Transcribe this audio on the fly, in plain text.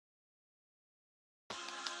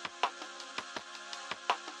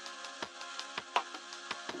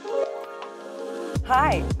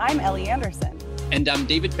Hi, I'm Ellie Anderson. And I'm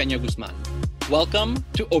David Peña-Guzmán. Welcome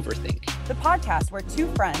to Overthink, the podcast where two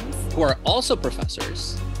friends, who are also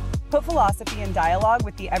professors, put philosophy in dialogue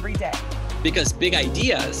with the everyday. Because big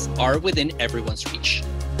ideas are within everyone's reach.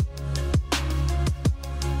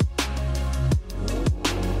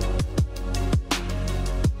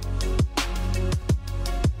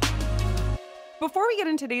 Before we get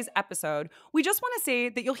into today's episode, we just want to say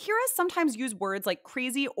that you'll hear us sometimes use words like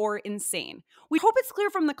crazy or insane. We hope it's clear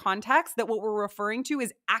from the context that what we're referring to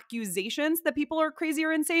is accusations that people are crazy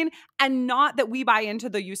or insane, and not that we buy into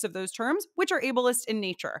the use of those terms, which are ableist in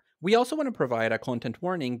nature. We also want to provide a content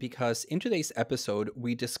warning because in today's episode,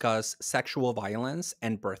 we discuss sexual violence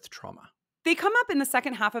and birth trauma. They come up in the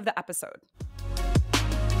second half of the episode.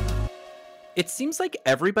 It seems like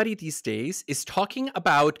everybody these days is talking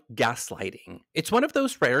about gaslighting. It's one of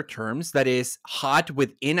those rare terms that is hot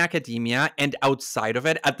within academia and outside of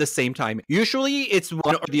it at the same time. Usually it's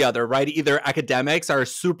one or the other, right? Either academics are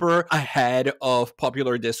super ahead of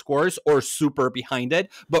popular discourse or super behind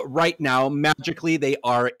it. But right now, magically, they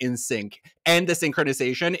are in sync. And the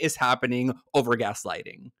synchronization is happening over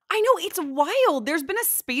gaslighting. I know, it's wild. There's been a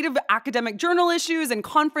spate of academic journal issues and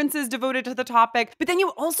conferences devoted to the topic, but then you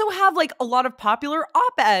also have like a lot of popular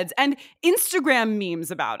op-eds and Instagram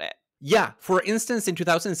memes about it. Yeah, for instance, in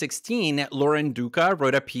 2016, Lauren Duca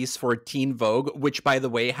wrote a piece for Teen Vogue, which, by the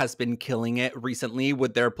way, has been killing it recently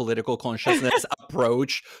with their political consciousness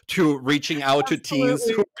approach to reaching out to teens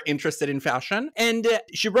who are interested in fashion. And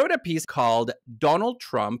she wrote a piece called Donald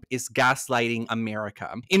Trump is Gaslighting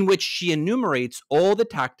America, in which she enumerates all the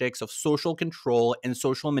tactics of social control and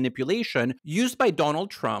social manipulation used by Donald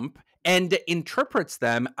Trump and interprets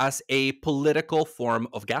them as a political form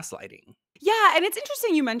of gaslighting. Yeah, and it's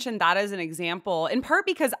interesting you mentioned that as an example, in part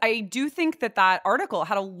because I do think that that article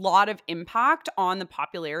had a lot of impact on the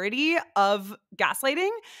popularity of gaslighting.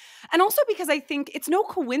 And also because I think it's no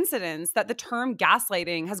coincidence that the term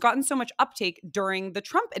gaslighting has gotten so much uptake during the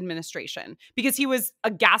Trump administration, because he was a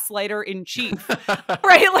gaslighter in chief,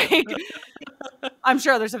 right? Like, I'm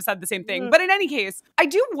sure others have said the same thing. But in any case, I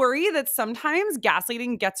do worry that sometimes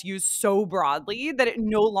gaslighting gets used so broadly that it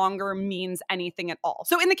no longer means anything at all.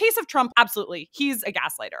 So in the case of Trump, absolutely, he's a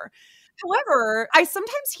gaslighter. However, I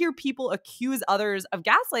sometimes hear people accuse others of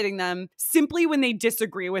gaslighting them simply when they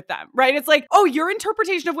disagree with them, right? It's like, oh, your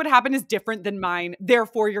interpretation of what happened is different than mine,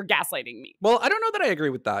 therefore you're gaslighting me. Well, I don't know that I agree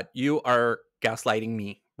with that. You are gaslighting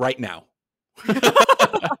me right now.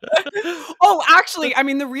 Oh, actually, I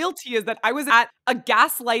mean, the real tea is that I was at a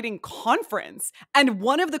gaslighting conference and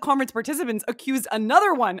one of the conference participants accused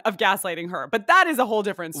another one of gaslighting her. But that is a whole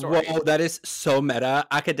different story. Whoa, that is so meta.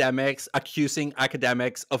 Academics accusing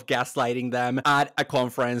academics of gaslighting them at a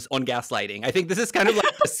conference on gaslighting. I think this is kind of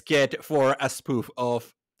like a skit for a spoof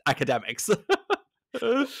of academics. Yeah, and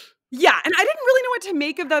I didn't really know what to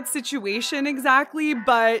make of that situation exactly,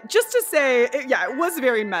 but just to say, it was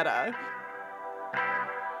very meta.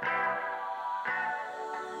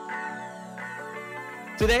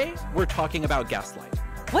 Today, we're talking about gaslighting.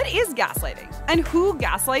 What is gaslighting? And who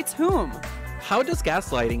gaslights whom? How does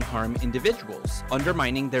gaslighting harm individuals,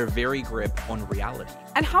 undermining their very grip on reality?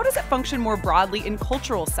 And how does it function more broadly in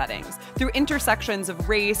cultural settings, through intersections of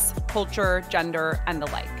race, culture, gender, and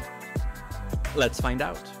the like? Let's find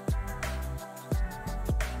out.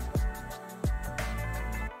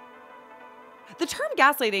 The term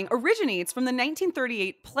gaslighting originates from the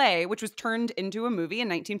 1938 play, which was turned into a movie in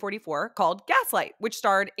 1944 called Gaslight, which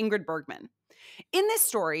starred Ingrid Bergman. In this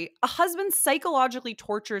story, a husband psychologically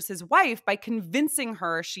tortures his wife by convincing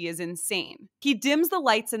her she is insane. He dims the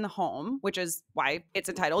lights in the home, which is why it's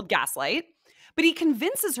entitled Gaslight, but he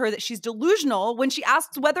convinces her that she's delusional when she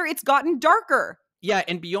asks whether it's gotten darker. Yeah,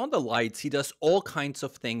 and beyond the lights, he does all kinds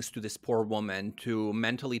of things to this poor woman to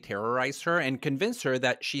mentally terrorize her and convince her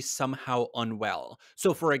that she's somehow unwell.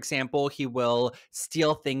 So, for example, he will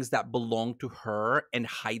steal things that belong to her and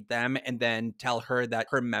hide them and then tell her that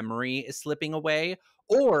her memory is slipping away.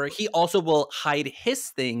 Or he also will hide his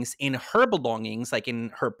things in her belongings, like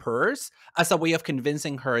in her purse, as a way of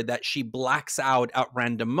convincing her that she blacks out at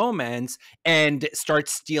random moments and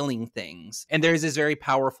starts stealing things. And there's this very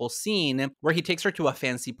powerful scene where he takes her to a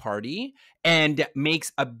fancy party and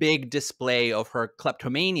makes a big display of her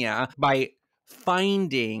kleptomania by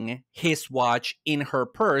finding his watch in her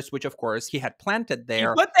purse, which of course he had planted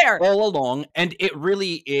there all along. And it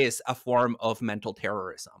really is a form of mental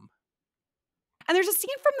terrorism. And there's a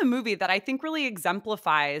scene from the movie that I think really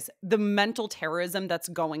exemplifies the mental terrorism that's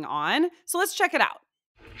going on. So let's check it out.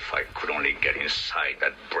 If I could only get inside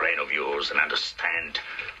that brain of yours and understand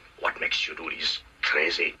what makes you do these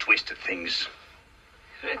crazy, twisted things.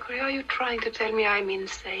 Gregory, are you trying to tell me I'm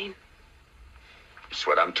insane? It's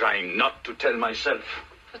what I'm trying not to tell myself.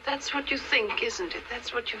 But that's what you think, isn't it?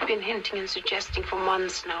 That's what you've been hinting and suggesting for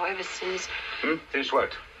months now, ever since... Since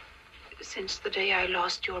what? Since the day I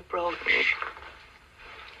lost your brooch.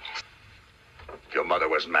 Your mother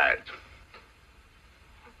was mad.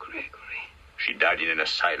 Oh, Gregory. She died in an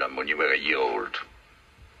asylum when you were a year old.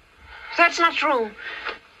 That's not true.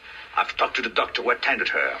 I've talked to the doctor who attended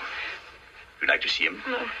her. You'd like to see him?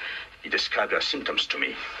 No. He described her symptoms to me.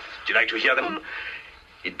 Would you like to hear them?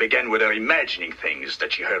 It began with her imagining things,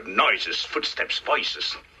 that she heard noises, footsteps,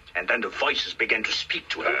 voices. And then the voices began to speak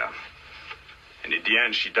to her. And in the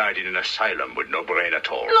end, she died in an asylum with no brain at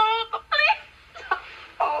all. No, please.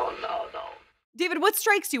 Oh, no. David, what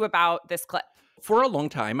strikes you about this clip? For a long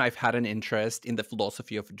time, I've had an interest in the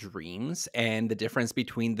philosophy of dreams and the difference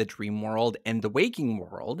between the dream world and the waking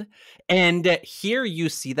world. And here you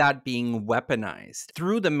see that being weaponized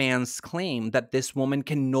through the man's claim that this woman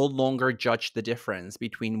can no longer judge the difference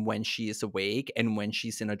between when she is awake and when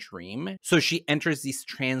she's in a dream. So she enters these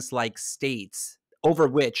trance-like states over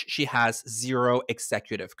which she has zero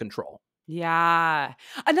executive control. Yeah.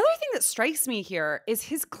 Another thing that strikes me here is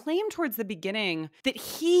his claim towards the beginning that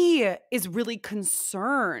he is really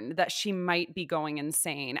concerned that she might be going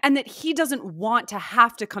insane and that he doesn't want to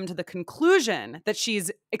have to come to the conclusion that she's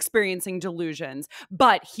experiencing delusions,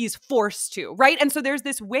 but he's forced to, right? And so there's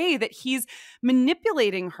this way that he's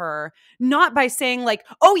manipulating her, not by saying like,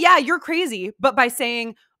 oh yeah, you're crazy, but by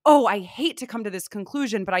saying, oh, I hate to come to this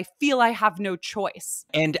conclusion, but I feel I have no choice.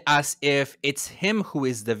 And as if it's him who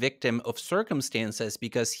is the victim of circumstances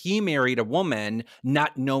because he married a woman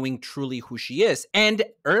not knowing truly who she is. And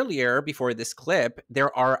earlier, before this clip,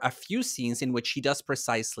 there are a few scenes in which he does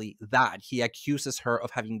precisely that. He accuses her of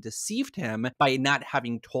having deceived him by not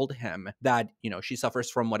having told him that, she suffers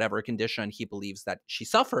from whatever condition he believes that she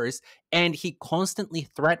suffers. And he constantly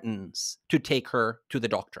threatens to take her to the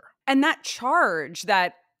doctor. And that charge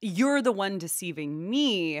that you're the one deceiving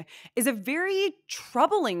me is a very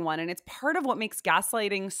troubling one. And it's part of what makes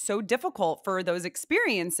gaslighting so difficult for those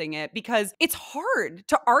experiencing it, because it's hard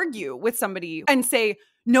to argue with somebody and say,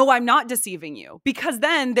 no, I'm not deceiving you, because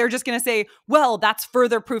then they're just going to say, well, that's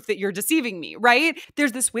further proof that you're deceiving me, right?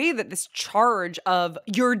 There's this way that this charge of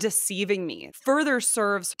you're deceiving me further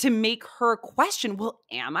serves to make her question, well,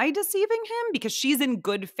 am I deceiving him? Because she's in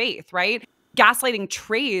good faith, right? Gaslighting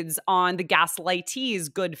trades on the gaslightee's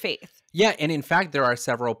good faith. Yeah, and in fact, there are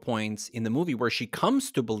several points in the movie where she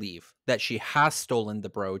comes to believe that she has stolen the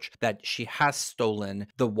brooch, that she has stolen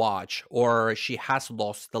the watch, or she has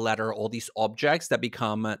lost the letter, all these objects that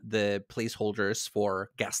become the placeholders for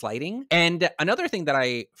gaslighting. And another thing that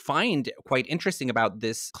I find quite interesting about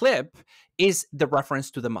this clip is the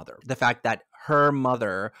reference to the mother, the fact that her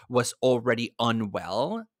mother was already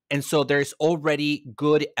unwell. And so there's already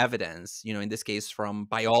good evidence, in this case from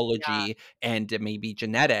biology and maybe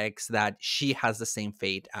genetics, that she has the same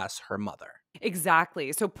fate as her mother.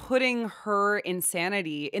 Exactly. So putting her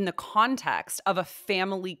insanity in the context of a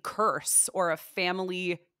family curse or a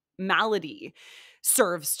family malady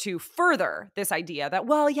serves to further this idea that,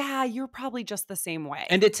 well, yeah, you're probably just the same way.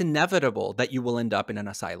 And it's inevitable that you will end up in an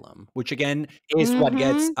asylum, which again is what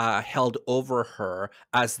gets held over her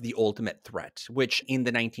as the ultimate threat, which in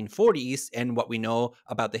the 1940s, and what we know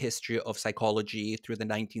about the history of psychology through the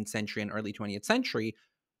 19th century and early 20th century,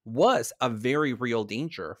 was a very real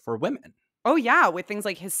danger for women. Oh, yeah, with things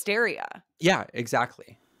like hysteria. Yeah,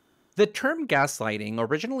 exactly. The term gaslighting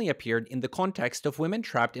originally appeared in the context of women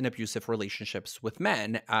trapped in abusive relationships with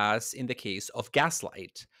men, as in the case of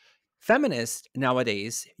Gaslight. Feminists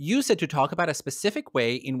nowadays use it to talk about a specific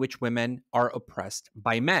way in which women are oppressed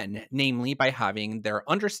by men, namely by having their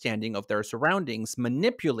understanding of their surroundings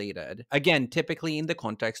manipulated, again, typically in the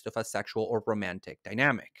context of a sexual or romantic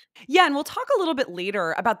dynamic. Yeah, and we'll talk a little bit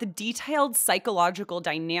later about the detailed psychological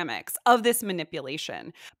dynamics of this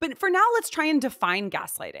manipulation. But for now, let's try and define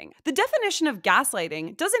gaslighting. The definition of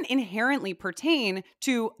gaslighting doesn't inherently pertain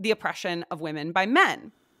to the oppression of women by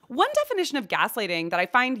men. One definition of gaslighting that I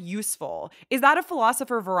find useful is that of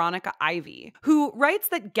philosopher Veronica Ivy, who writes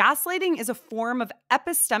that gaslighting is a form of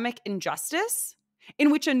epistemic injustice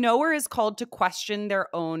in which a knower is called to question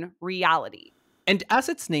their own reality. And as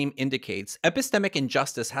its name indicates, epistemic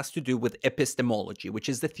injustice has to do with epistemology, which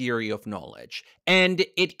is the theory of knowledge. And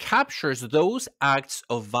it captures those acts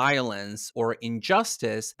of violence or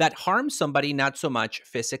injustice that harm somebody not so much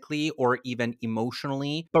physically or even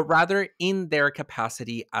emotionally, but rather in their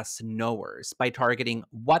capacity as knowers by targeting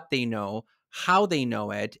what they know, how they know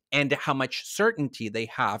it, and how much certainty they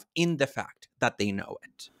have in the fact that they know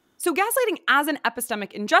it. So gaslighting as an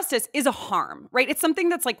epistemic injustice is a harm, right? It's something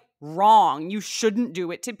that's like wrong. You shouldn't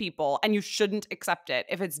do it to people and you shouldn't accept it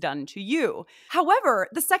if it's done to you. However,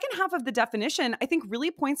 the second half of the definition, I think,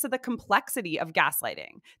 really points to the complexity of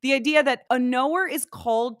gaslighting. The idea that a knower is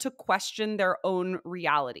called to question their own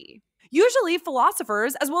reality. Usually,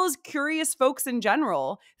 philosophers, as well as curious folks in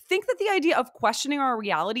general, think that the idea of questioning our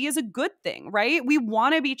reality is a good thing, right? We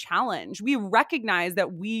want to be challenged. We recognize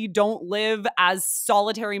that we don't live as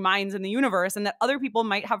solitary minds in the universe and that other people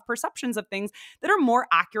might have perceptions of things that are more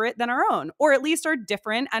accurate than our own, or at least are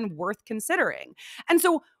different and worth considering. And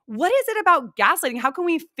so, what is it about gaslighting? How can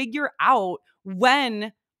we figure out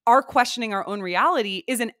when our questioning our own reality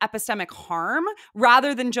is an epistemic harm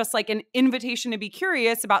rather than just like an invitation to be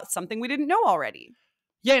curious about something we didn't know already?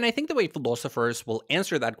 Yeah, and I think the way philosophers will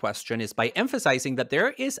answer that question is by emphasizing that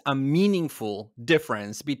there is a meaningful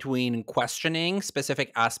difference between questioning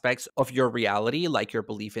specific aspects of your reality, like your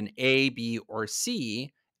belief in A, B, or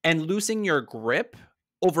C, and losing your grip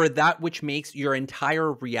over that which makes your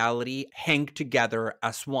entire reality hang together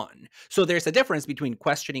as one. So there's a difference between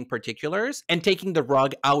questioning particulars and taking the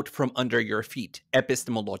rug out from under your feet,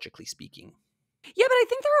 epistemologically speaking. Yeah, but I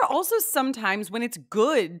think there are also some times when it's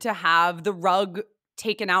good to have the rug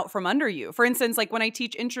taken out from under you. For instance, like when I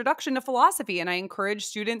teach introduction to philosophy and I encourage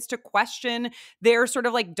students to question their sort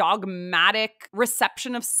of like dogmatic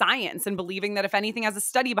reception of science and believing that if anything has a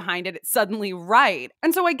study behind it, it's suddenly right.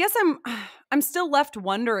 And so I guess I'm still left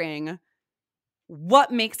wondering what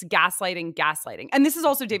makes gaslighting gaslighting. And this is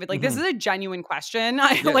also, David, like this is a genuine question.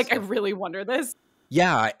 I really wonder this.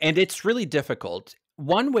 Yeah, and it's really difficult.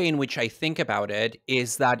 One way in which I think about it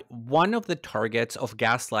is that one of the targets of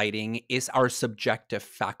gaslighting is our subjective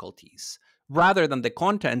faculties, rather than the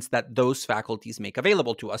contents that those faculties make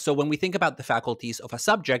available to us. So when we think about the faculties of a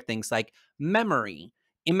subject, things like memory,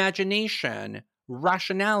 imagination,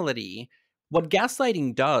 rationality, what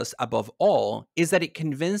gaslighting does above all is that it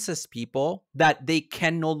convinces people that they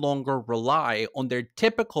can no longer rely on their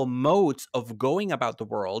typical modes of going about the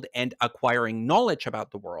world and acquiring knowledge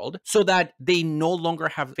about the world, so that they no longer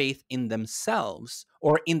have faith in themselves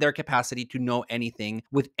or in their capacity to know anything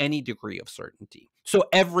with any degree of certainty. So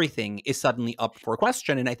everything is suddenly up for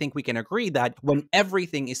question. And I think we can agree that when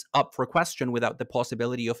everything is up for question without the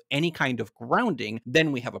possibility of any kind of grounding,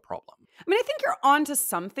 then we have a problem. I mean, I think you're onto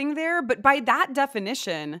something there, but by that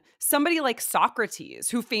definition, somebody like Socrates,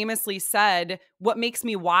 who famously said, "What makes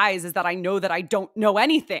me wise is that I know that I don't know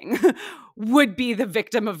anything," would be the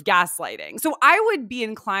victim of gaslighting. So I would be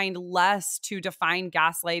inclined less to define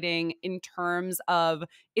gaslighting in terms of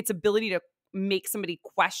its ability to make somebody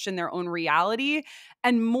question their own reality,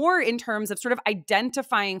 and more in terms of sort of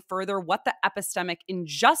identifying further what the epistemic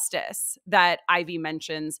injustice that Ivy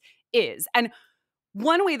mentions is. And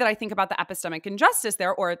one way that I think about the epistemic injustice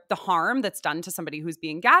there, or the harm that's done to somebody who's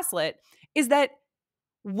being gaslit, is that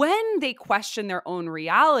when they question their own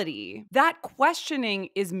reality, that questioning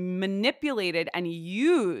is manipulated and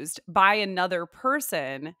used by another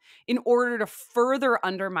person in order to further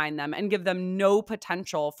undermine them and give them no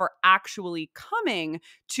potential for actually coming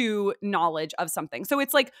to knowledge of something. So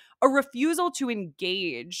it's like a refusal to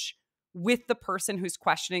engage with the person who's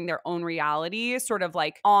questioning their own reality, sort of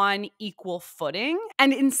like on equal footing,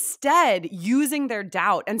 and instead using their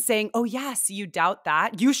doubt and saying, "Oh yes, you doubt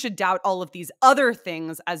that. You should doubt all of these other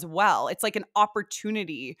things as well." It's like an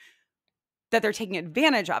opportunity that they're taking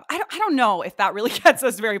advantage of. I don't know if that really gets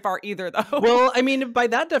us very far either, though. Well, I mean, by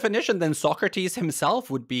that definition, then Socrates himself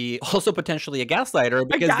would be also potentially a gaslighter,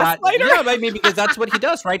 because because that's what he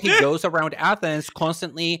does, right? He goes around Athens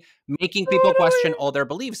constantly making people question all their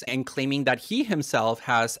beliefs and claiming that he himself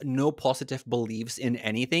has no positive beliefs in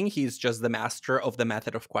anything. He's just the master of the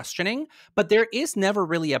method of questioning. But there is never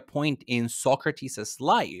really a point in Socrates'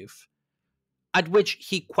 life at which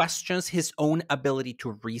he questions his own ability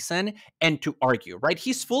to reason and to argue, right?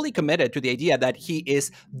 He's fully committed to the idea that he is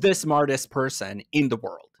the smartest person in the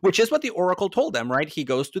world, which is what the oracle told him, right? He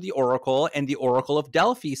goes to the oracle, and the oracle of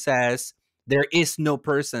Delphi says, there is no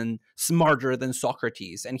person smarter than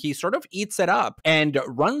Socrates. And he sort of eats it up and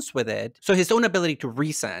runs with it. So his own ability to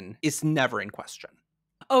reason is never in question.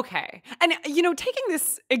 Okay. And, taking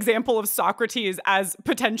this example of Socrates as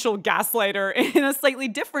potential gaslighter in a slightly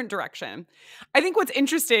different direction, I think what's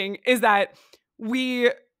interesting is that we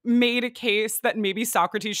made a case that maybe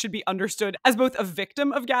Socrates should be understood as both a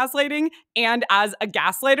victim of gaslighting and as a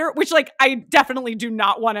gaslighter, which, like, I definitely do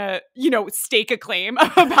not want to, stake a claim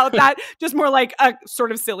about that, just more like a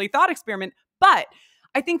sort of silly thought experiment. But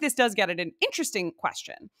I think this does get at an interesting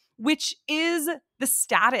question, which is the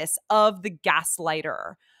status of the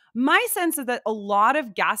gaslighter. My sense is that a lot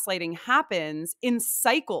of gaslighting happens in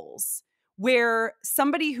cycles where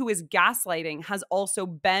somebody who is gaslighting has also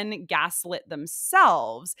been gaslit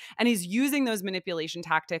themselves and is using those manipulation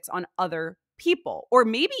tactics on other people. Or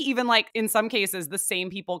maybe even, like, in some cases, the same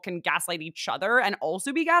people can gaslight each other and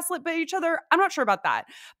also be gaslit by each other. I'm not sure about that.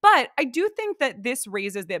 But I do think that this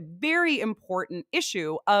raises the very important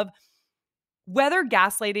issue of whether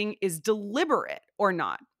gaslighting is deliberate or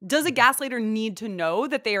not. Does a gaslighter need to know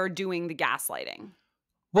that they are doing the gaslighting?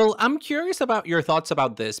 Well, I'm curious about your thoughts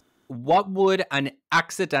about this. What would an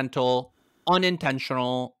accidental,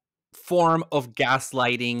 unintentional form of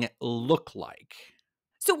gaslighting look like?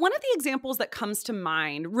 So, one of the examples that comes to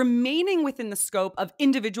mind, remaining within the scope of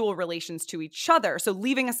individual relations to each other, so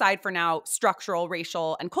leaving aside for now structural,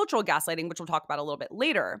 racial, and cultural gaslighting, which we'll talk about a little bit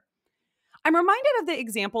later, I'm reminded of the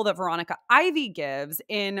example that Veronica Ivy gives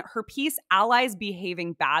in her piece, Allies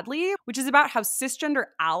Behaving Badly, which is about how cisgender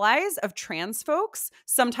allies of trans folks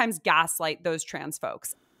sometimes gaslight those trans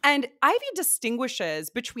folks. And Ivy distinguishes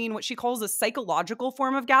between what she calls a psychological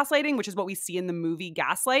form of gaslighting, which is what we see in the movie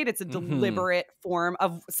Gaslight. It's a deliberate form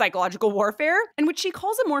of psychological warfare, and what she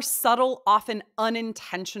calls a more subtle, often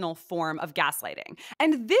unintentional form of gaslighting.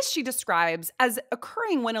 And this she describes as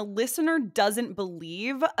occurring when a listener doesn't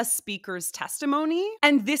believe a speaker's testimony.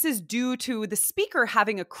 And this is due to the speaker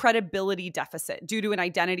having a credibility deficit due to an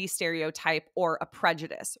identity stereotype or a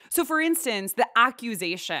prejudice. So, for instance, the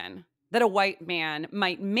accusation that a white man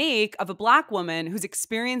might make of a Black woman who's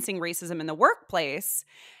experiencing racism in the workplace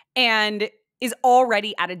and is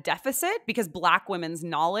already at a deficit because Black women's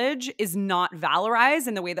knowledge is not valorized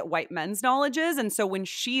in the way that white men's knowledge is. And so when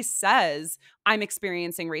she says, I'm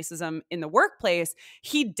experiencing racism in the workplace,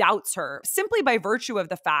 he doubts her simply by virtue of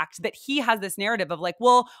the fact that he has this narrative of like,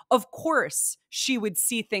 well, of course she would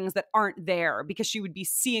see things that aren't there because she would be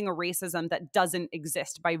seeing a racism that doesn't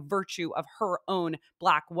exist by virtue of her own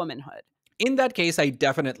Black womanhood. In that case, I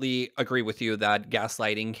definitely agree with you that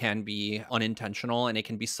gaslighting can be unintentional and it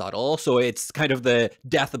can be subtle. So it's kind of the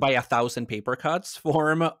death by 1,000 paper cuts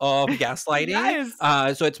form of gaslighting.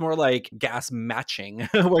 Yes. So it's more like gas matching,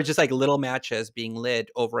 where just like little matches being lit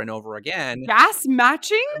over and over again. Gas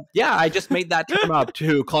matching? Yeah, I just made that term up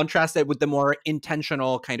to contrast it with the more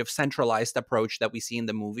intentional kind of centralized approach that we see in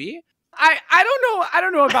the movie. I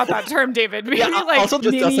don't know about that term, David. Maybe like also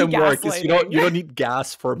just doesn't work because you gaslighting. don't need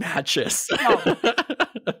gas for matches. No.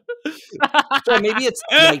 So maybe it's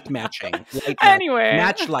light matching. Anyway.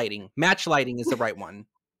 Match lighting. Match lighting is the right one.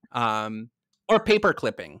 Or paper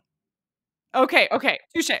clipping. Okay.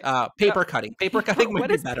 Touche. Paper cutting. Paper cutting might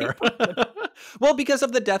be better. Well, because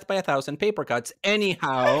of the death by 1,000 paper cuts.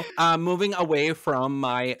 Anyhow, moving away from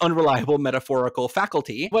my unreliable metaphorical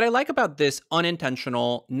faculty, what I like about this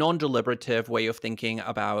unintentional, non-deliberative way of thinking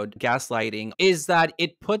about gaslighting is that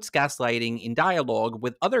it puts gaslighting in dialogue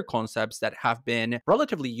with other concepts that have been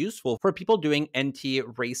relatively useful for people doing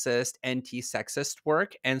anti-racist, anti-sexist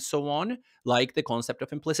work and so on, like the concept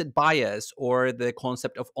of implicit bias or the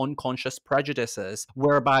concept of unconscious prejudices,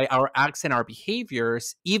 whereby our acts and our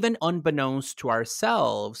behaviors, even unbeknownst to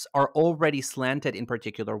ourselves, are already slanted in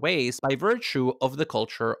particular ways by virtue of the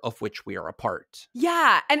culture of which we are a part.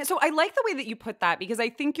 Yeah. And so I like the way that you put that because I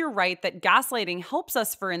think you're right that gaslighting helps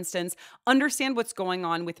us, for instance, understand what's going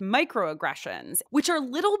on with microaggressions, which are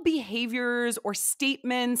little behaviors or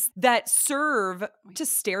statements that serve to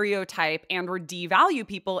stereotype and or devalue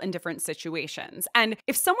people in different situations. And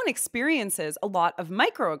if someone experiences a lot of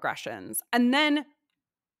microaggressions and then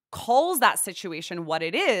calls that situation what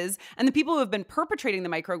it is, and the people who have been perpetrating the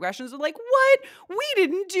microaggressions are like, what? We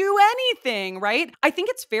didn't do anything, right? I think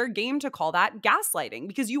it's fair game to call that gaslighting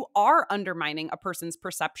because you are undermining a person's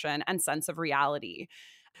perception and sense of reality.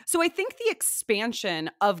 So I think the expansion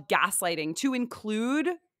of gaslighting to include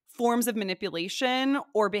forms of manipulation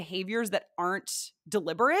or behaviors that aren't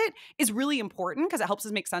deliberate is really important because it helps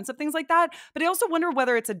us make sense of things like that. But I also wonder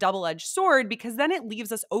whether it's a double-edged sword because then it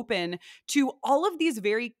leaves us open to all of these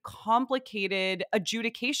very complicated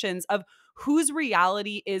adjudications of whose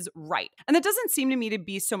reality is right. And that doesn't seem to me to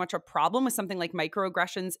be so much a problem with something like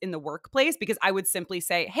microaggressions in the workplace, because I would simply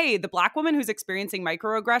say, hey, the Black woman who's experiencing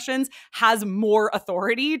microaggressions has more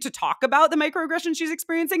authority to talk about the microaggressions she's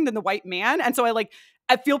experiencing than the white man. And so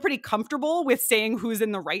I feel pretty comfortable with saying who's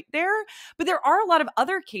in the right there. But there are a lot of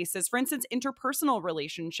other cases, for instance, interpersonal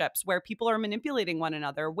relationships where people are manipulating one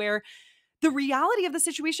another, where the reality of the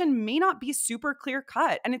situation may not be super clear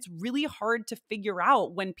cut. And it's really hard to figure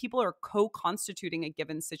out when people are co-constituting a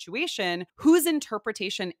given situation, whose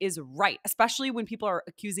interpretation is right, especially when people are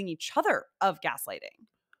accusing each other of gaslighting.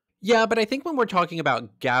 Yeah, but I think when we're talking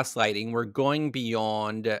about gaslighting, we're going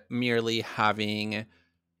beyond merely having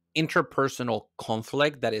interpersonal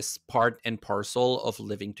conflict that is part and parcel of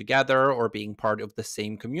living together or being part of the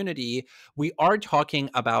same community. We are talking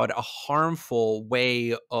about a harmful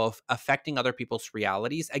way of affecting other people's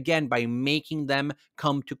realities, again, by making them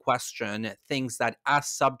come to question things that as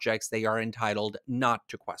subjects they are entitled not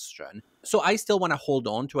to question. So I still want to hold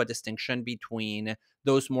on to a distinction between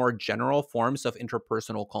those more general forms of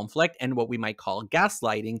interpersonal conflict and what we might call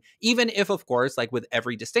gaslighting, even if, of course, like with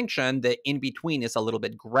every distinction, the in-between is a little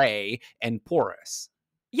bit gray and porous.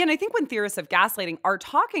 Yeah, and I think when theorists of gaslighting are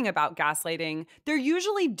talking about gaslighting, they're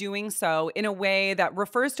usually doing so in a way that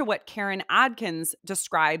refers to what Karen Adkins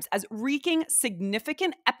describes as wreaking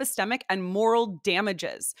significant epistemic and moral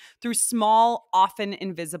damages through small, often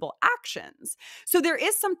invisible actions. So there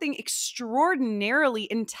is something extraordinarily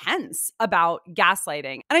intense about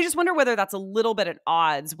gaslighting. And I just wonder whether that's a little bit at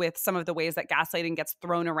odds with some of the ways that gaslighting gets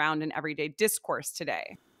thrown around in everyday discourse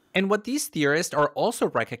today. And what these theorists are also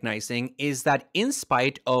recognizing is that in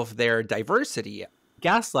spite of their diversity,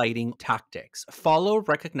 gaslighting tactics follow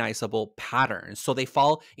recognizable patterns. So they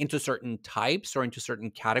fall into certain types or into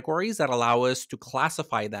certain categories that allow us to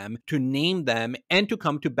classify them, to name them, and to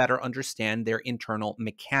come to better understand their internal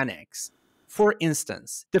mechanics. For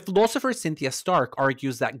instance, the philosopher Cynthia Stark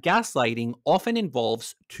argues that gaslighting often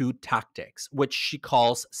involves two tactics, which she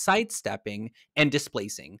calls sidestepping and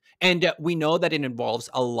displacing. And we know that it involves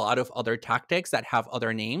a lot of other tactics that have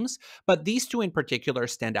other names, but these two in particular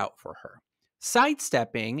stand out for her.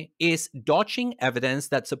 Sidestepping is dodging evidence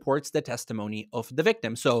that supports the testimony of the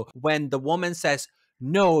victim. So when the woman says,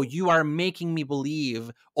 "No, you are making me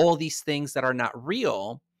believe all these things that are not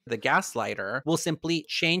real," the gaslighter will simply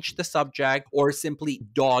change the subject or simply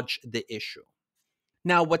dodge the issue.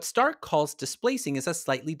 Now, what Stark calls displacing is a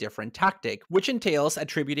slightly different tactic, which entails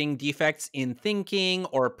attributing defects in thinking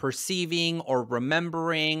or perceiving or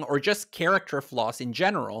remembering or just character flaws in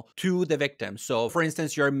general to the victim. So, for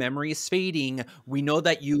instance, your memory is fading. We know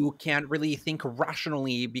that you can't really think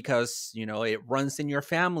rationally because, it runs in your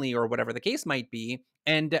family or whatever the case might be.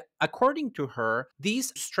 And according to her,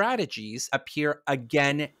 these strategies appear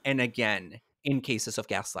again and again in cases of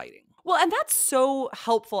gaslighting. Well, and that's so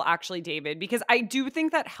helpful, actually, David, because I do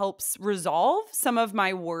think that helps resolve some of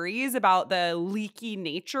my worries about the leaky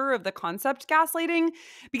nature of the concept gaslighting,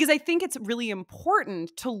 because I think it's really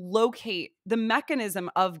important to locate the mechanism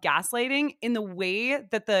of gaslighting in the way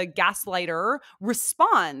that the gaslighter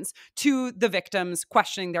responds to the victims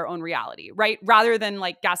questioning their own reality, right? Rather than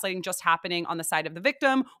like gaslighting just happening on the side of the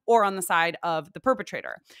victim or on the side of the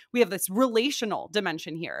perpetrator. We have this relational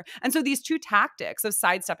dimension here. And so these two tactics of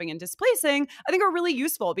sidestepping and displacing, I think are really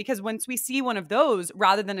useful because once we see one of those,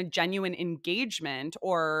 rather than a genuine engagement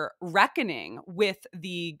or reckoning with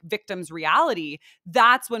the victim's reality,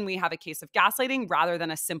 that's when we have a case of gaslighting rather than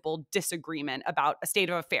a simple disagreement about a state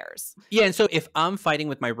of affairs. Yeah, and so if I'm fighting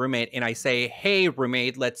with my roommate and I say, "Hey,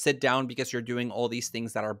 roommate, let's sit down because you're doing all these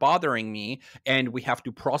things that are bothering me and we have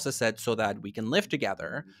to process it so that we can live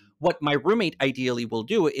together," what my roommate ideally will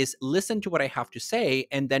do is listen to what I have to say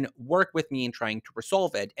and then work with me in trying to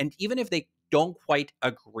resolve it. And even if they don't quite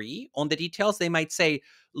agree on the details, they might say,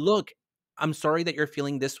 "Look, I'm sorry that you're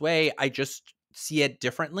feeling this way. I just see it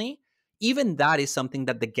differently." Even that is something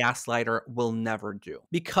that the gaslighter will never do,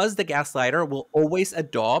 because the gaslighter will always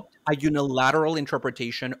adopt a unilateral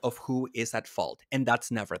interpretation of who is at fault, and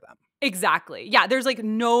that's never them. Exactly. Yeah, there's like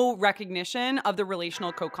no recognition of the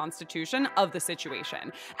relational co-constitution of the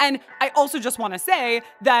situation. And I also just want to say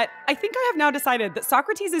that I think I have now decided that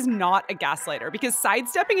Socrates is not a gaslighter because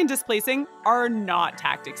sidestepping and displacing are not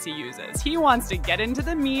tactics he uses. He wants to get into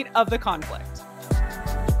the meat of the conflict.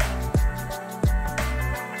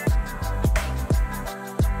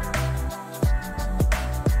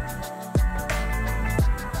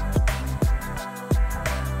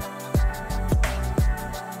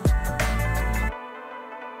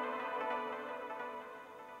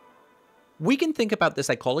 We can think about the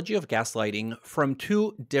psychology of gaslighting from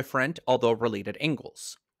two different, although related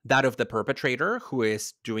angles. That of the perpetrator, who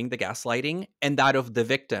is doing the gaslighting, and that of the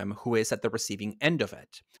victim, who is at the receiving end of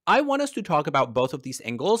it. I want us to talk about both of these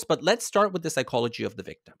angles, but let's start with the psychology of the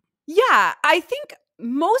victim. Yeah, I think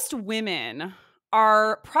most women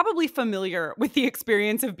are probably familiar with the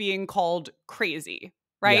experience of being called crazy,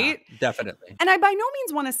 right? Yeah, definitely. And I by no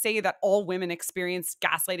means want to say that all women experience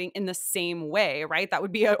gaslighting in the same way, right? That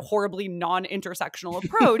would be a horribly non-intersectional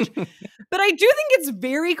approach. But I do think it's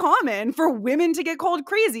very common for women to get called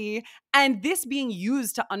crazy. and this being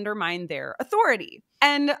used to undermine their authority.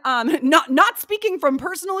 And not speaking from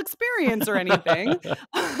personal experience or anything, but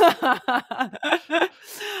I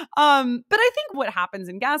think what happens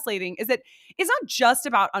in gaslighting is that it's not just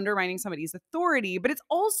about undermining somebody's authority, but it's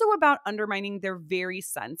also about undermining their very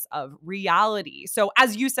sense of reality. So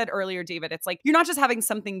as you said earlier, David, it's like you're not just having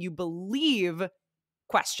something you believe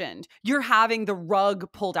questioned. You're having the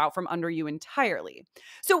rug pulled out from under you entirely.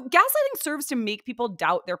 So gaslighting serves to make people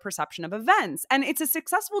doubt their perception of events. And it's a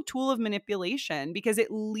successful tool of manipulation because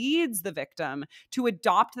it leads the victim to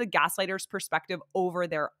adopt the gaslighter's perspective over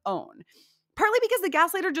their own. Partly because the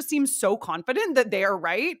gaslighter just seems so confident that they are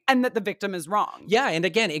right and that the victim is wrong. Yeah, and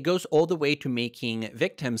again, it goes all the way to making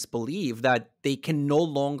victims believe that they can no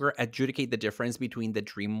longer adjudicate the difference between the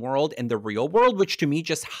dream world and the real world, which to me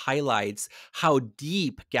just highlights how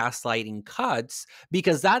deep gaslighting cuts,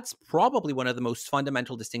 because that's probably one of the most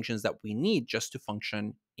fundamental distinctions that we need just to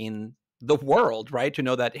function in the world, right? To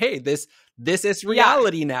know that, hey, this is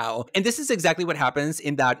reality now. And this is exactly what happens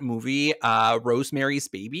in that movie, Rosemary's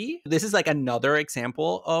Baby. This is like another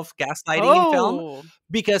example of gaslighting in film,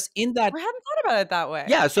 because in that— I hadn't thought about it that way.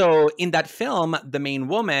 Yeah, so in that film, the main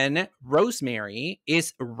woman, Rosemary,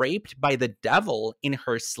 is raped by the devil in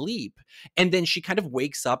her sleep. And then she kind of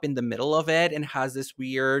wakes up in the middle of it and has this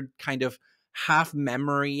weird kind of half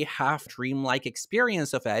memory, half dreamlike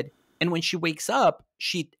experience of it. And when she wakes up,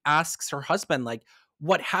 she asks her husband, like,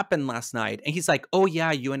 what happened last night? And he's like, oh,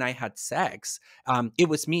 yeah, you and I had sex. It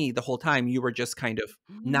was me the whole time. You were just kind of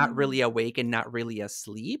not really awake and not really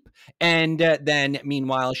asleep. And then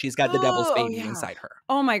meanwhile, she's got the devil's baby inside her.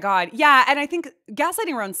 Oh, my God. Yeah. And I think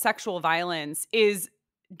gaslighting around sexual violence is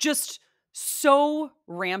just so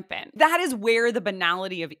rampant. That is where the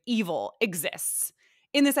banality of evil exists.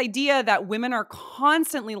 In this idea that women are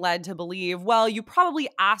constantly led to believe, well, you probably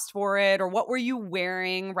asked for it, or what were you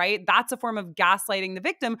wearing, right? That's a form of gaslighting the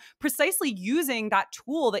victim, precisely using that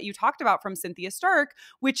tool that you talked about from Cynthia Stark,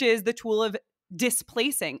 which is the tool of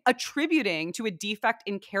displacing, attributing to a defect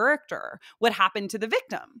in character what happened to the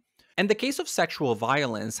victim. And the case of sexual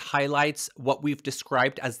violence highlights what we've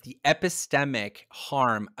described as the epistemic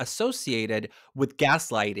harm associated with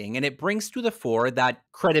gaslighting, and it brings to the fore that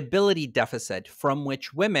credibility deficit from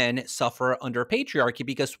which women suffer under patriarchy,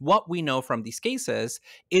 because what we know from these cases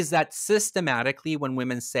is that systematically when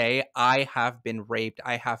women say, I have been raped,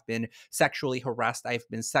 I have been sexually harassed, I've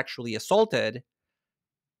been sexually assaulted,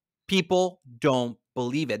 people don't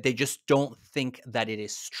believe it. They just don't think that it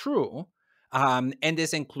is true. And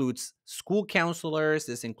this includes school counselors,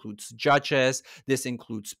 this includes judges, this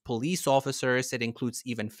includes police officers, it includes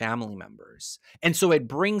even family members. And so it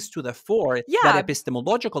brings to the fore that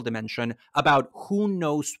epistemological dimension about who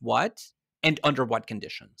knows what and under what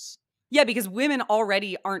conditions. Yeah, because women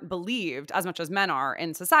already aren't believed as much as men are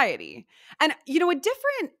in society. And, you know, a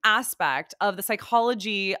different aspect of the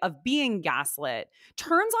psychology of being gaslit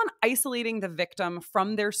turns on isolating the victim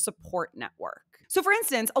from their support network. So, for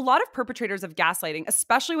instance, a lot of perpetrators of gaslighting,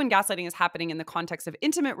 especially when gaslighting is happening in the context of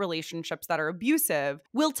intimate relationships that are abusive,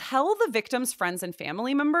 will tell the victim's friends and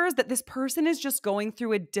family members that this person is just going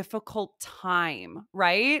through a difficult time,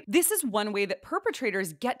 right? This is one way that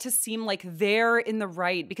perpetrators get to seem like they're in the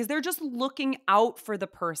right because they're just looking out for the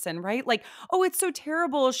person, right? Like, oh, it's so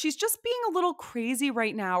terrible. She's just being a little crazy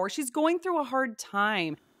right now, or she's going through a hard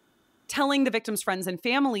time. Telling the victim's friends and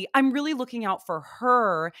family, I'm really looking out for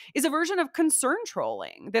her, is a version of concern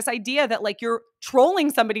trolling. This idea that like you're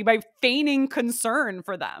trolling somebody by feigning concern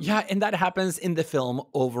for them. Yeah, and that happens in the film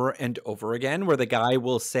over and over again, where the guy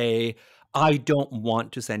will say, I don't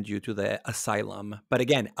want to send you to the asylum, but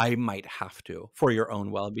again, I might have to for your own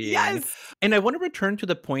well-being. Yes. And I want to return to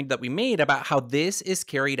the point that we made about how this is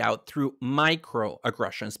carried out through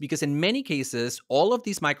microaggressions, because in many cases, all of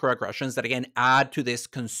these microaggressions that again add to this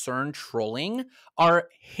concern trolling are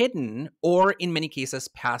hidden or in many cases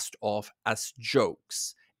passed off as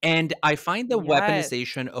jokes. And I find the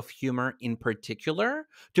weaponization of humor in particular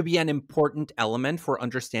to be an important element for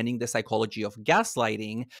understanding the psychology of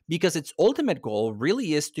gaslighting, because its ultimate goal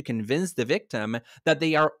really is to convince the victim that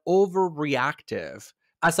they are overreactive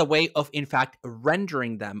as a way of, in fact,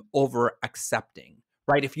 rendering them over-accepting.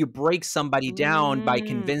 Right? If you break somebody down by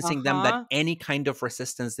convincing them that any kind of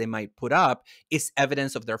resistance they might put up is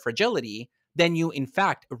evidence of their fragility, then you, in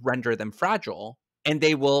fact, render them fragile. And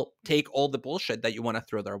they will take all the bullshit that you want to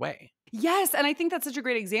throw their way. Yes, and I think that's such a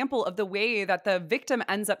great example of the way that the victim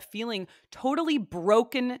ends up feeling totally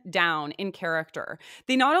broken down in character.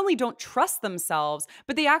 They not only don't trust themselves,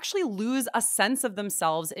 but they actually lose a sense of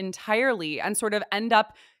themselves entirely and sort of end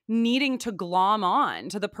up needing to glom on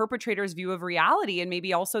to the perpetrator's view of reality and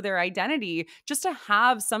maybe also their identity just to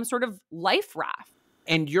have some sort of life raft.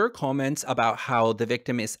 And your comments about how the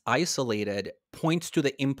victim is isolated points to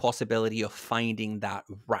the impossibility of finding that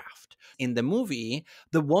raft. In the movie,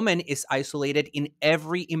 the woman is isolated in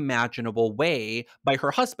every imaginable way by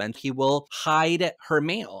her husband. He will hide her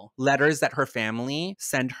mail, letters that her family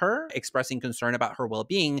send her expressing concern about her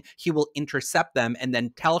well-being. He will intercept them and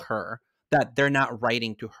then tell her that they're not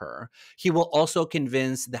writing to her. He will also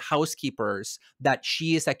convince the housekeepers that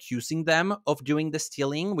she is accusing them of doing the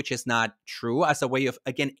stealing, which is not true, as a way of,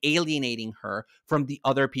 again, alienating her from the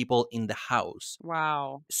other people in the house.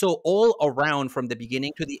 Wow. So all around, from the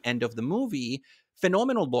beginning to the end of the movie,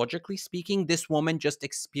 phenomenologically speaking, this woman just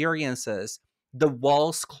experiences the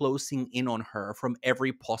walls closing in on her from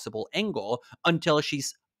every possible angle until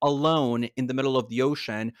she's alone in the middle of the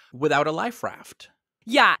ocean without a life raft.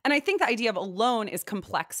 Yeah, and I think the idea of alone is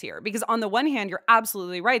complex here because on the one hand, you're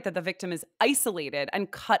absolutely right that the victim is isolated and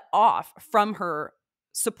cut off from her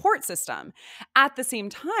support system. At the same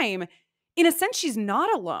time, in a sense, she's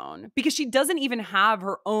not alone because she doesn't even have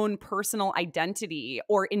her own personal identity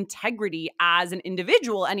or integrity as an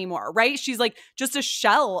individual anymore, right? She's like just a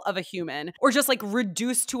shell of a human or just like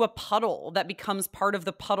reduced to a puddle that becomes part of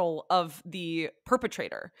the puddle of the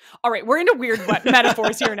perpetrator. All right, we're into weird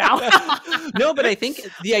metaphors here now. No, but I think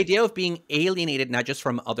the idea of being alienated, not just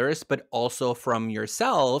from others, but also from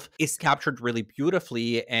yourself, is captured really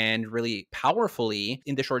beautifully and really powerfully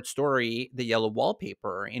in the short story, The Yellow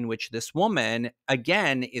Wallpaper, in which this woman,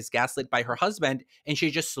 again, is gaslit by her husband, and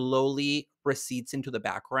she just slowly recedes into the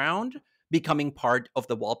background, becoming part of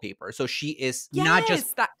the wallpaper. So she is not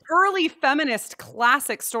just that early feminist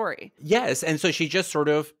classic story. Yes, and so she just sort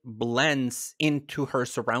of blends into her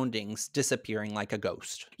surroundings, disappearing like a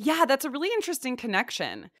ghost. Yeah, that's a really interesting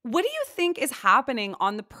connection. What do you think is happening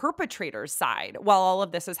on the perpetrator's side while all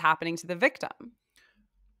of this is happening to the victim?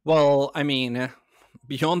 Well, I mean,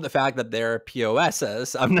 beyond the fact that they're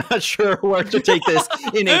POSs, I'm not sure where to take this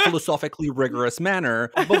in a philosophically rigorous manner.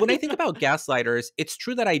 But when I think about gaslighters, it's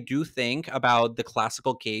true that I do think about the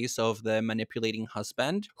classical case of the manipulating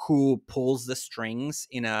husband who pulls the strings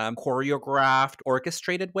in a choreographed,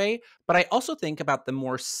 orchestrated way. But I also think about the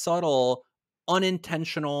more subtle,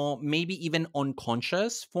 unintentional, maybe even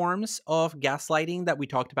unconscious forms of gaslighting that we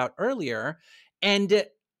talked about earlier. And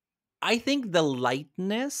I think the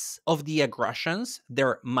lightness of the aggressions,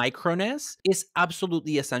 their microness, is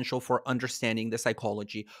absolutely essential for understanding the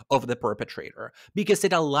psychology of the perpetrator because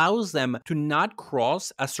it allows them to not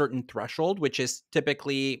cross a certain threshold, which is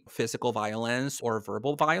typically physical violence or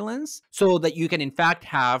verbal violence, so that you can in fact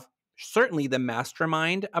have certainly the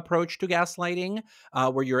mastermind approach to gaslighting,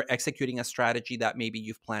 where you're executing a strategy that maybe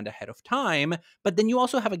you've planned ahead of time. But then you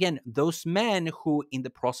also have, again, those men who, in the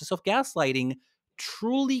process of gaslighting,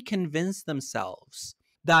 truly convince themselves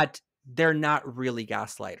that they're not really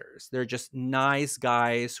gaslighters. They're just nice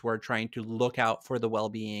guys who are trying to look out for the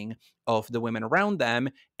well-being of the women around them.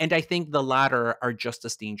 And I think the latter are just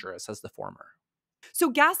as dangerous as the former.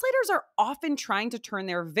 So gaslighters are often trying to turn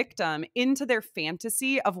their victim into their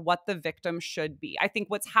fantasy of what the victim should be. I think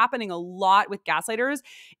what's happening a lot with gaslighters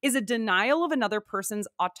is a denial of another person's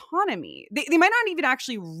autonomy. They might not even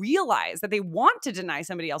actually realize that they want to deny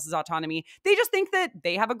somebody else's autonomy. They just think that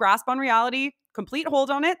they have a grasp on reality, complete hold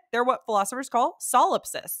on it. They're what philosophers call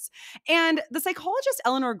solipsists. And the psychologist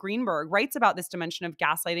Eleanor Greenberg writes about this dimension of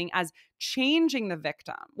gaslighting as changing the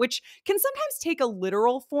victim, which can sometimes take a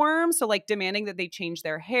literal form. So like demanding that they change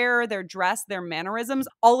their hair, their dress, their mannerisms,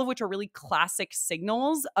 all of which are really classic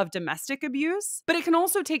signals of domestic abuse. But it can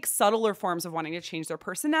also take subtler forms of wanting to change their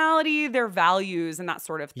personality, their values, and that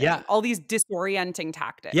sort of thing. Yeah. All these disorienting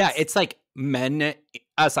tactics. Yeah, it's like men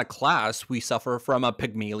as a class, we suffer from a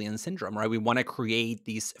Pygmalion syndrome, right? We want to create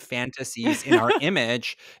these fantasies in our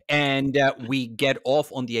image, and we get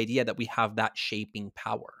off on the idea that we have that shaping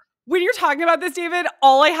power. When you're talking about this, David,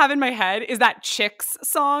 all I have in my head is that Chicks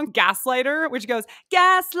song, Gaslighter, which goes,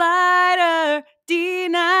 gaslighter,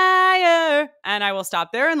 denier. And I will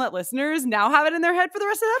stop there and let listeners now have it in their head for the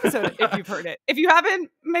rest of the episode if you've heard it. If you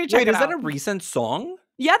haven't, may check it out. Wait, is that a recent song?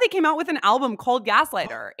 Yeah, they came out with an album called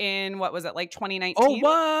Gaslighter in, what was it, like 2019? Oh,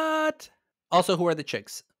 what? Also, who are the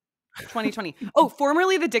Chicks? 2020. Oh,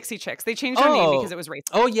 formerly the Dixie Chicks. They changed their name because it was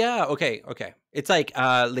racist. Oh, yeah. Okay. It's like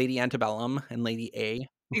Lady Antebellum and Lady A.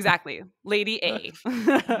 Exactly. Lady A.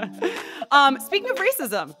 Speaking of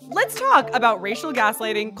racism, let's talk about racial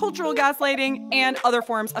gaslighting, cultural gaslighting, and other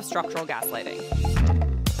forms of structural gaslighting.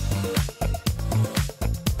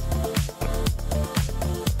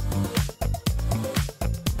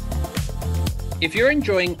 If you're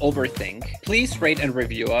enjoying Overthink, Please rate and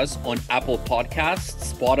review us on Apple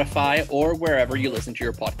Podcasts, Spotify, or wherever you listen to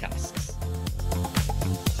your podcasts.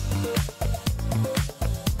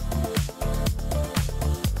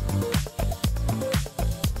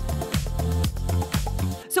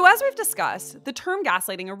 So as we've discussed, the term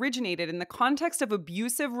gaslighting originated in the context of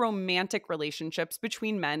abusive romantic relationships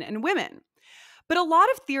between men and women. But a lot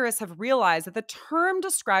of theorists have realized that the term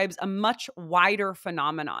describes a much wider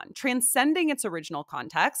phenomenon, transcending its original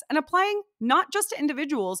context and applying not just to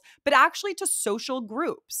individuals, but actually to social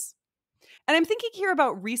groups. And I'm thinking here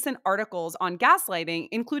about recent articles on gaslighting,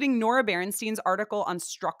 including Nora Berenstein's article on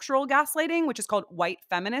structural gaslighting, which is called White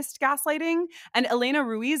Feminist Gaslighting, and Elena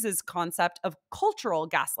Ruiz's concept of cultural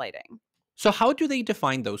gaslighting. So how do they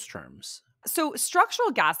define those terms? So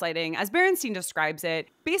structural gaslighting, as Berenstein describes it,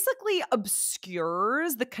 basically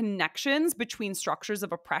obscures the connections between structures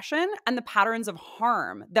of oppression and the patterns of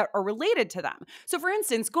harm that are related to them. So for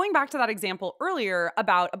instance, going back to that example earlier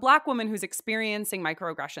about a Black woman who's experiencing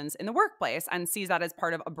microaggressions in the workplace and sees that as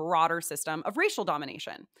part of a broader system of racial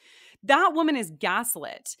domination. That woman is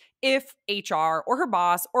gaslit if HR or her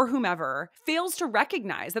boss or whomever fails to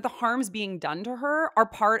recognize that the harms being done to her are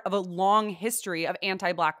part of a long history of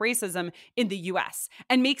anti-Black racism in the US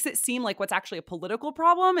and makes it seem like what's actually a political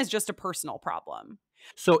problem is just a personal problem.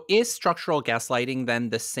 So is structural gaslighting then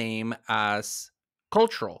the same as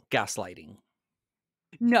cultural gaslighting?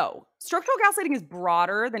 No. Structural gaslighting is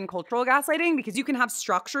broader than cultural gaslighting because you can have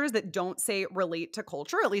structures that don't, say, relate to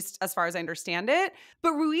culture, at least as far as I understand it.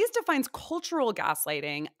 But Ruiz defines cultural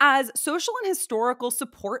gaslighting as social and historical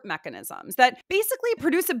support mechanisms that basically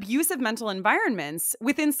produce abusive mental environments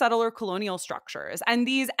within subtler colonial structures. And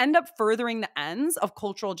these end up furthering the ends of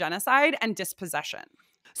cultural genocide and dispossession.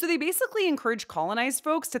 So they basically encourage colonized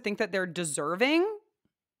folks to think that they're deserving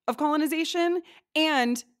of colonization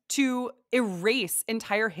and to erase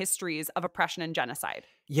entire histories of oppression and genocide.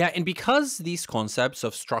 Yeah, and because these concepts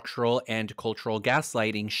of structural and cultural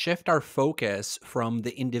gaslighting shift our focus from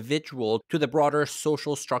the individual to the broader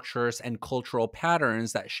social structures and cultural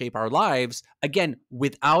patterns that shape our lives, again,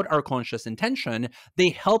 without our conscious intention,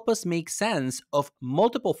 they help us make sense of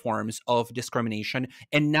multiple forms of discrimination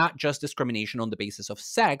and not just discrimination on the basis of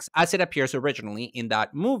sex, as it appears originally in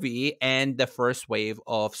that movie and the first wave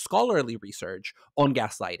of scholarly research on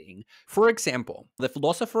gaslighting. For example, the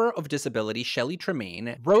philosopher of disability Shelley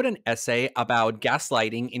Tremaine wrote an essay about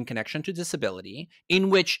gaslighting in connection to disability,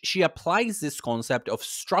 in which she applies this concept of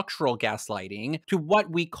structural gaslighting to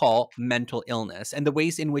what we call mental illness and the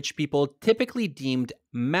ways in which people typically deemed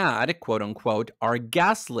mad, quote unquote, are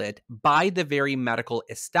gaslit by the very medical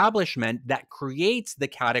establishment that creates the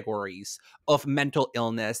categories of mental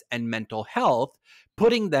illness and mental health,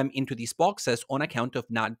 putting them into these boxes on account of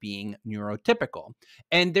not being neurotypical.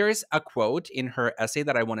 And there's a quote in her essay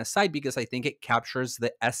that I want to cite because I think it captures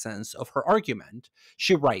the essence of her argument.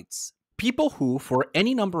 She writes, "People who, for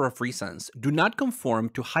any number of reasons, do not conform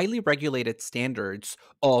to highly regulated standards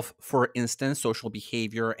of, for instance, social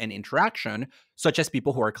behavior and interaction, such as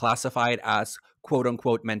people who are classified as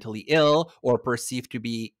quote-unquote mentally ill or perceived to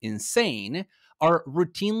be insane, are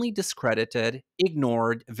routinely discredited,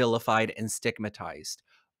 ignored, vilified, and stigmatized.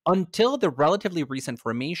 Until the relatively recent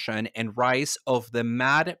formation and rise of the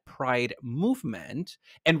Mad Pride movement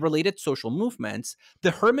and related social movements, the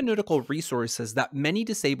hermeneutical resources that many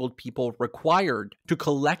disabled people required to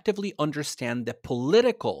collectively understand the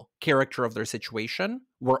political character of their situation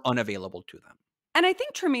were unavailable to them." And I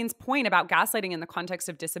think Tremaine's point about gaslighting in the context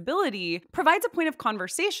of disability provides a point of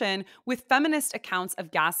conversation with feminist accounts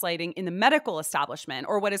of gaslighting in the medical establishment,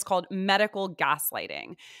 or what is called medical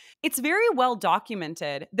gaslighting. It's very well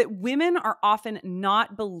documented that women are often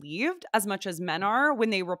not believed as much as men are when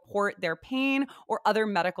they report their pain or other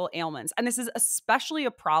medical ailments. And this is especially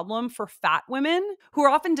a problem for fat women who are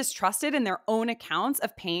often distrusted in their own accounts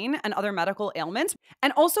of pain and other medical ailments,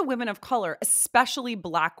 and also women of color, especially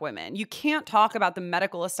Black women. You can't talk about the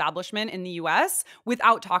medical establishment in the US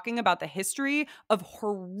without talking about the history of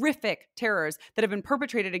horrific terrors that have been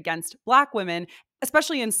perpetrated against Black women,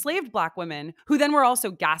 especially enslaved Black women, who then were also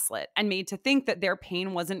gaslit and made to think that their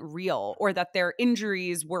pain wasn't real or that their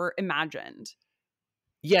injuries were imagined.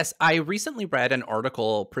 Yes, I recently read an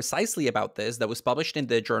article precisely about this that was published in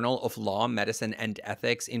the Journal of Law, Medicine, and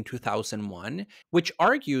Ethics in 2001, which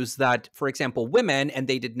argues that, for example, women, and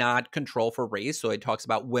they did not control for race, so it talks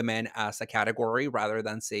about women as a category rather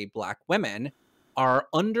than, say, Black women, are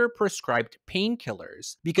under-prescribed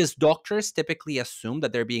painkillers because doctors typically assume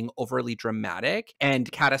that they're being overly dramatic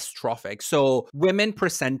and catastrophic. So women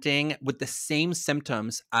presenting with the same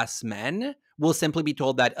symptoms as men will simply be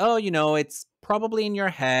told that, oh, it's probably in your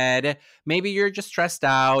head. Maybe you're just stressed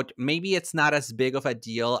out. Maybe it's not as big of a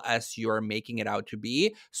deal as you're making it out to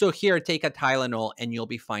be. So here, take a Tylenol and you'll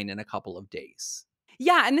be fine in a couple of days.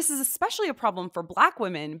 Yeah, and this is especially a problem for Black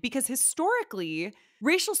women because historically,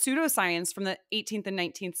 racial pseudoscience from the 18th and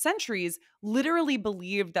 19th centuries literally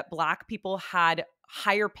believed that Black people had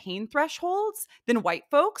higher pain thresholds than white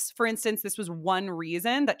folks. For instance, this was one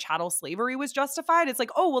reason that chattel slavery was justified. It's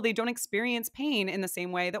like, oh, well, they don't experience pain in the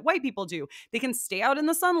same way that white people do. They can stay out in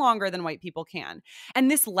the sun longer than white people can. And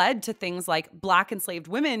this led to things like Black enslaved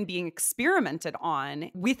women being experimented on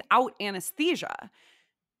without anesthesia.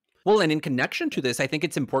 Well, and in connection to this, I think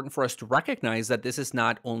it's important for us to recognize that this is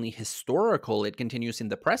not only historical, it continues in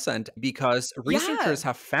the present, because researchers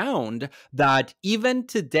have found that even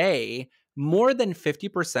today, more than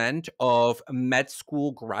 50% of med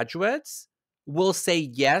school graduates will say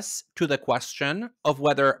yes to the question of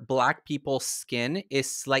whether Black people's skin is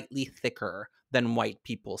slightly thicker than white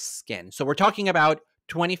people's skin. So we're talking about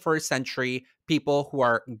 21st century people who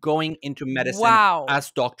are going into medicine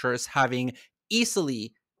as doctors, having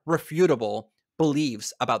easily refutable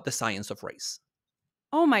beliefs about the science of race.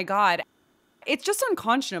 Oh my God. It's just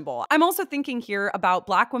unconscionable. I'm also thinking here about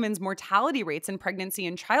Black women's mortality rates in pregnancy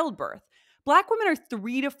and childbirth. Black women are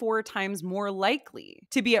 3 to 4 times more likely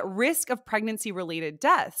to be at risk of pregnancy-related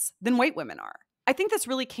deaths than white women are. I think this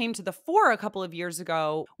really came to the fore a couple of years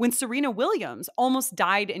ago when Serena Williams almost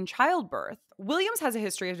died in childbirth. Williams has a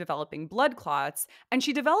history of developing blood clots, and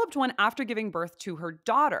she developed one after giving birth to her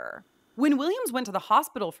daughter. When Williams went to the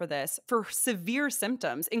hospital for this, for severe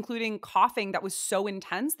symptoms, including coughing that was so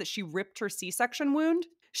intense that she ripped her C-section wound,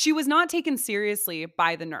 she was not taken seriously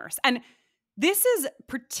by the nurse. And this is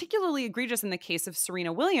particularly egregious in the case of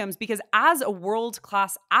Serena Williams because as a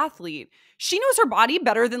world-class athlete, she knows her body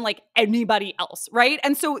better than like anybody else, right?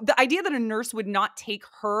 And so the idea that a nurse would not take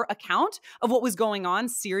her account of what was going on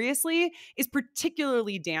seriously is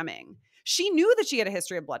particularly damning. She knew that she had a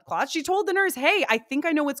history of blood clots. She told the nurse, hey, I think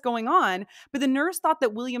I know what's going on. But the nurse thought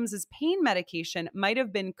that Williams's pain medication might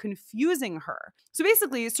have been confusing her. So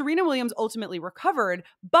basically, Serena Williams ultimately recovered,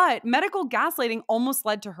 but medical gaslighting almost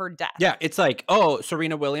led to her death. Yeah, it's like, oh,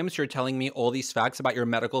 Serena Williams, you're telling me all these facts about your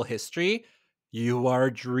medical history. You are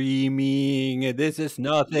dreaming. This is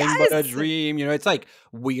nothing but a dream. You know, it's like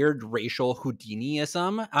weird racial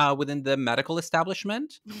Houdiniism within the medical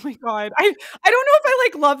establishment. Oh my God. I don't know if I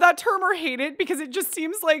like love that term or hate it because it just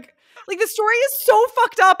seems like the story is so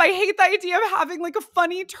fucked up. I hate the idea of having like a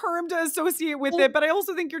funny term to associate with it, but I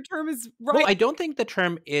also think your term is right. Well, I don't think the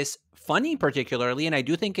term is funny particularly, and I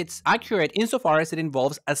do think it's accurate insofar as it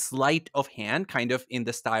involves a sleight of hand, kind of in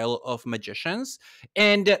the style of magicians.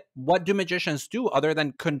 And what do magicians do other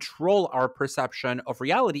than control our perception of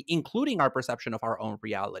reality, including our perception of our own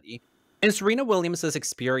reality? And Serena Williams'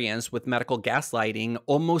 experience with medical gaslighting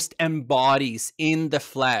almost embodies in the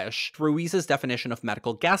flesh Ruiz's definition of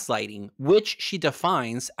medical gaslighting, which she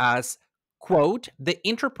defines as, quote, the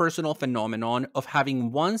interpersonal phenomenon of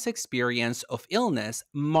having one's experience of illness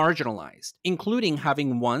marginalized, including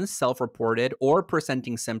having one's self-reported or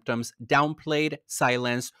presenting symptoms downplayed,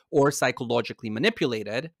 silenced, or psychologically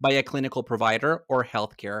manipulated by a clinical provider or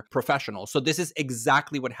healthcare professional. So this is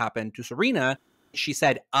exactly what happened to Serena. She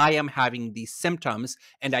said, I am having these symptoms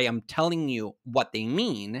and I am telling you what they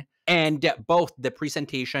mean. And both the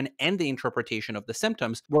presentation and the interpretation of the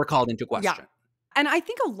symptoms were called into question. Yeah. And I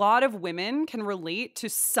think a lot of women can relate to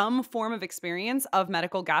some form of experience of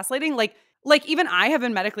medical gaslighting. Like even I have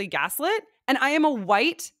been medically gaslit, and I am a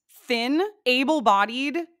white, thin,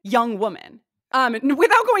 able-bodied young woman.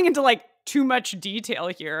 Without going into like too much detail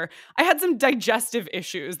here, I had some digestive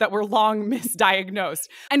issues that were long misdiagnosed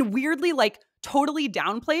and weirdly like totally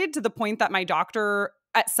downplayed to the point that my doctor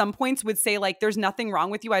at some points would say like, there's nothing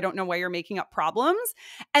wrong with you. I don't know why you're making up problems.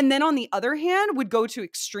 And then on the other hand, would go to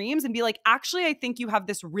extremes and be like, actually, I think you have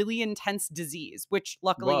this really intense disease, which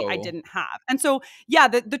luckily I didn't have. And so, yeah,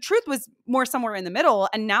 the truth was more somewhere in the middle.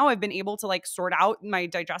 And now I've been able to like sort out my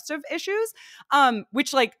digestive issues,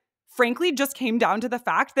 which like, frankly, just came down to the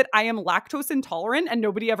fact that I am lactose intolerant and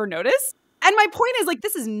nobody ever noticed. And my point is, like,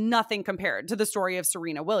 this is nothing compared to the story of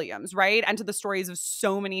Serena Williams, right? And to the stories of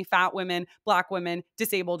so many fat women, Black women,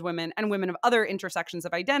 disabled women, and women of other intersections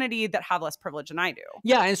of identity that have less privilege than I do.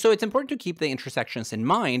 Yeah, and so it's important to keep the intersections in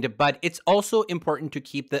mind, but it's also important to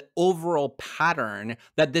keep the overall pattern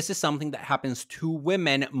that this is something that happens to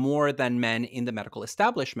women more than men in the medical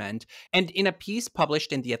establishment. And in a piece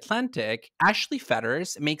published in The Atlantic, Ashley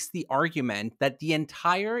Fetters makes the argument that the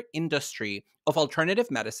entire industry of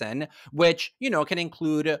alternative medicine, which, you know, can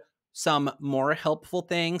include some more helpful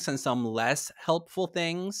things and some less helpful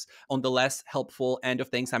things. On the less helpful end of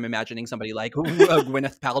things, I'm imagining somebody like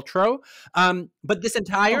Gwyneth Paltrow. But this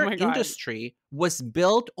entire my God. industry was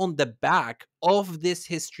built on the back of this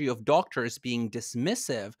history of doctors being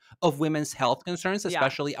dismissive of women's health concerns,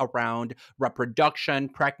 especially around reproduction,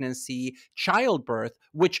 pregnancy, childbirth,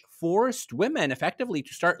 which forced women effectively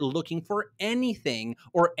to start looking for anything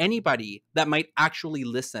or anybody that might actually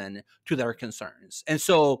listen to their concerns. And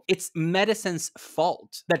so it's medicine's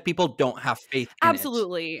fault that people don't have faith in it.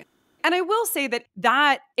 Absolutely. And I will say that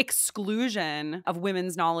that exclusion of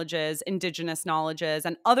women's knowledges, indigenous knowledges,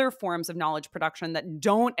 and other forms of knowledge production that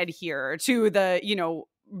don't adhere to the,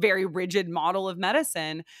 very rigid model of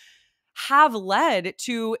medicine have led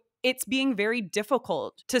to it's being very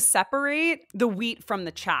difficult to separate the wheat from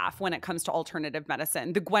the chaff when it comes to alternative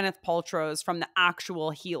medicine, the Gwyneth Paltrows from the actual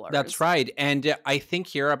healers. That's right. And I think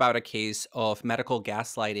here about a case of medical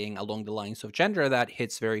gaslighting along the lines of gender that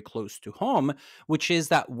hits very close to home, which is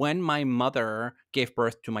that when my mother gave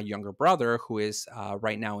birth to my younger brother, who is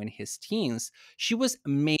right now in his teens, she was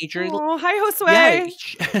majorly... Oh, hi, Josue.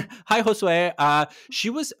 Yeah, hi, Josue.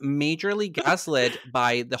 She was majorly gaslit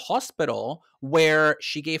by the hospital where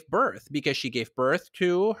she gave birth, because she gave birth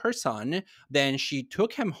to her son, then she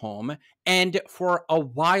took him home, and for a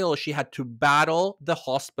while she had to battle the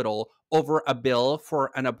hospital over a bill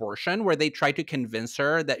for an abortion where they tried to convince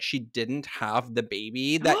her that she didn't have the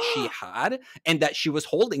baby that she had and that she was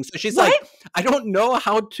holding. So she's like, I don't know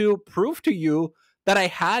how to prove to you that I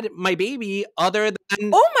had my baby other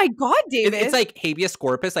than... Oh my God, David. It's like habeas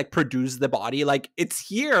corpus, like produce the body. Like it's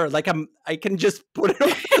here. Like I can just put it on,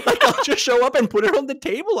 like I'll just show up and put it on the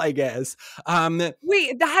table, I guess.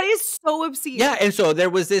 Wait, that is so obscene. Yeah. And so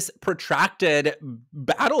there was this protracted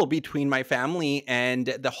battle between my family and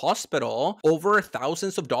the hospital over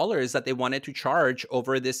thousands of dollars that they wanted to charge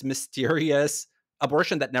over this mysterious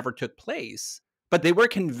abortion that never took place. But they were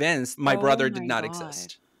convinced my brother did not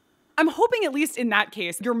exist. I'm hoping at least in that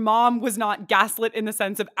case, your mom was not gaslit in the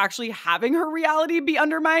sense of actually having her reality be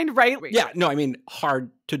undermined, right? Yeah, no, I mean, hard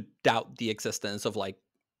to doubt the existence of like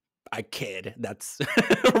a kid that's,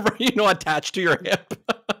 attached to your hip.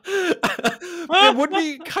 It would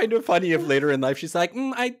be kind of funny if later in life she's like,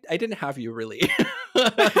 I didn't have you really.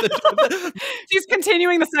 She's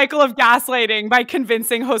continuing the cycle of gaslighting by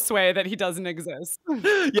convincing Josue that he doesn't exist.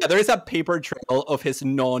 Yeah, there is a paper trail of his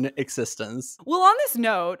non-existence. Well, on this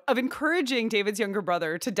note of encouraging David's younger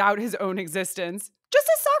brother to doubt his own existence, just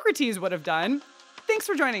as Socrates would have done, thanks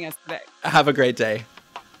for joining us today. Have a great day.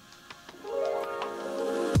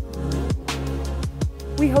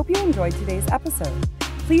 We hope you enjoyed today's episode.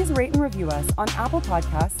 Please rate and review us on Apple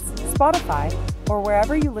Podcasts, Spotify, or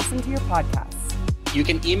wherever you listen to your podcasts. You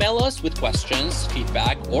can email us with questions,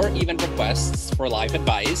 feedback, or even requests for live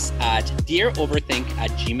advice at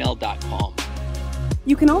dearoverthink@gmail.com.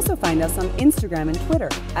 You can also find us on Instagram and Twitter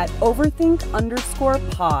at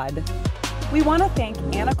overthink_pod. We want to thank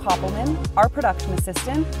Anna Koppelman, our production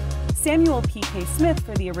assistant, Samuel P.K. Smith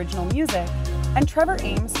for the original music, and Trevor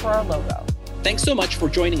Ames for our logo. Thanks so much for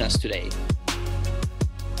joining us today.